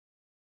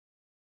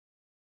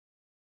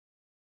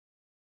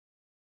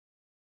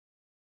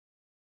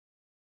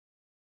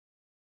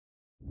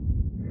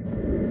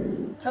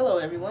Hello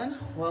everyone,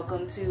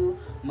 welcome to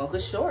Moka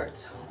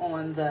Shorts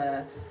on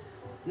the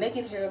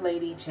Naked Hair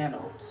Lady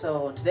channel.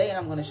 So today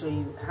I'm going to show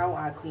you how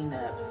I clean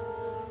up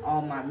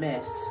all my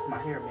mess, my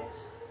hair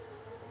mess,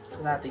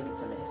 because I think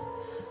it's a mess.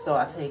 So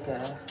I take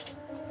a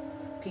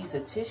piece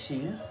of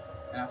tissue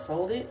and I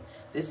fold it.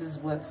 This is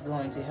what's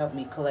going to help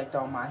me collect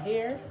all my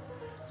hair.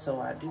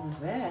 So I do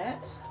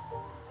that.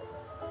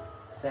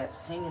 That's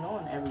hanging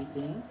on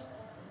everything.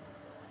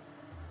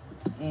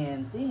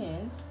 And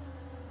then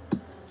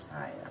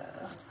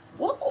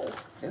whoa,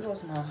 there goes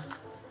my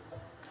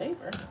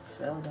paper.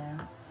 Fell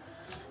down.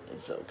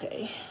 It's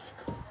okay.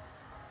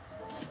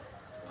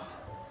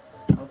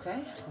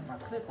 Okay, put my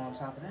clip on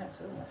top of that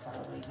so it won't fly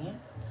away again.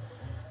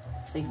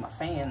 I think my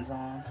fan's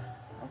on.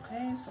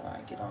 Okay, so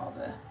I get all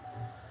the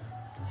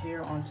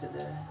hair onto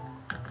the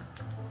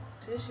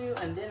tissue,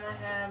 and then I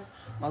have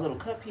my little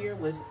cup here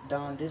with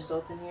Dawn dish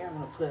soap in here. I'm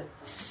gonna put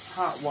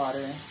hot water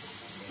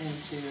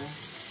into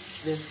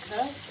this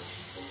cup.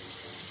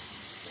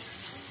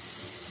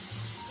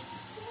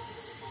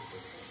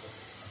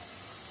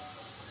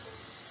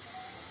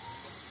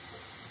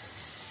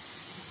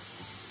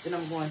 Then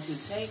I'm going to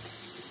take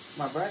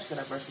my brush that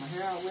I brushed my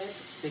hair out with,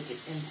 stick it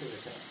into the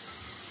cup.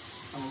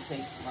 I'm going to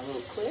take my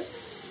little clip.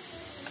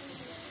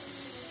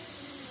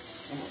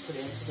 I'm going to put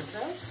it into the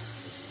cup.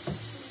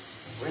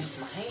 Rinse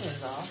my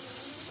hands off.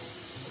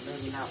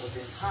 Maybe not with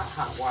this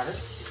hot water.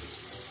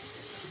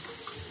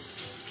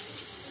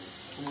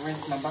 I'm going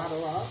to rinse my bottle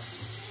off.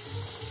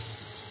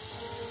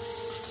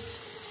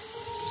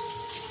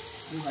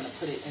 I'm going to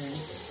put it in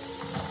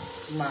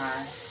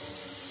my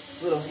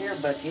little hair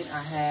bucket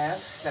I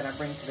have that I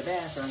bring to the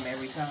bathroom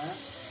every time.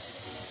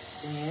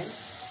 Then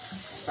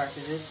start to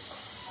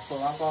just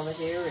pull off all the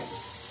hair and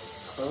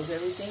close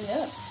everything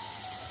up.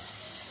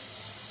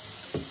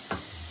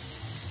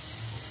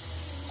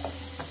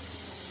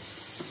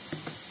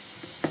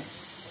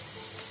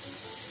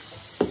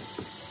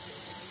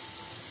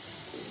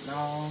 Getting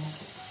all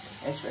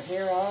extra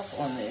hair off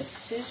on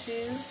this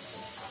tissue.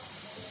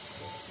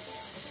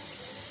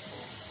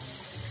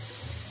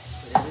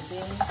 Put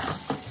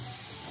everything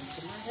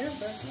hair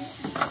bucket.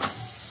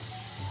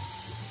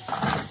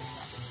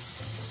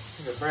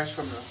 This is a brush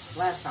from the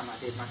last time I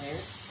did my hair.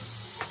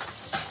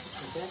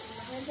 Put that in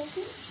my hair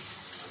bucket.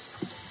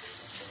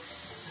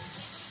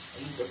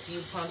 I use a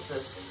few pumps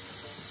of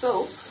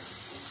soap.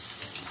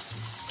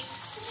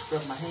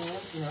 Scrub my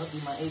hands, you know, do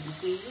my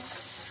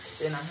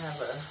ABCs. Then I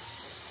have a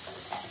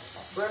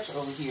brush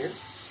over here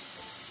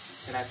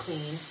that I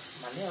clean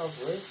my nails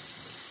with.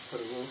 Put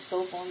a little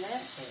soap on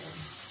that and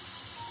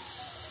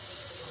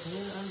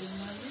clean under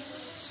my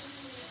nails.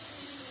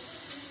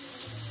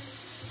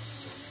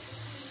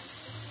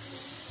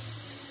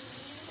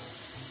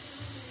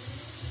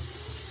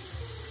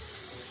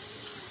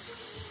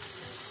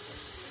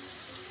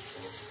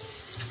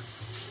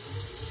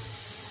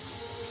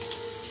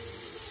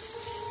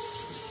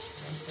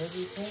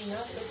 Everything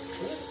else looks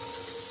good.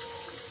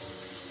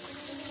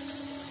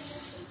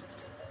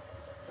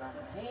 Dry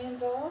my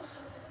hands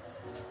off.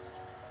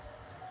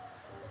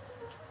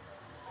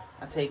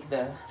 I take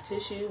the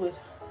tissue with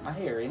my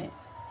hair in it,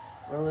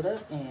 roll it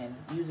up, and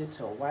use it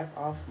to wipe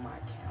off my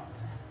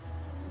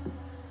counter.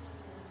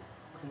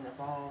 Clean up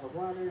all the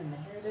water and the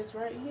hair that's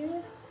right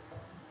here.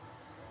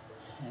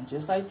 And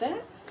just like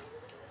that,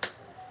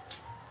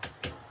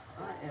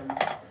 I am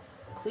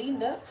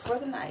cleaned up for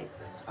the night.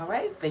 All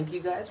right, thank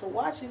you guys for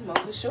watching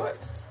Moka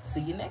Shorts.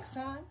 See you next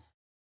time.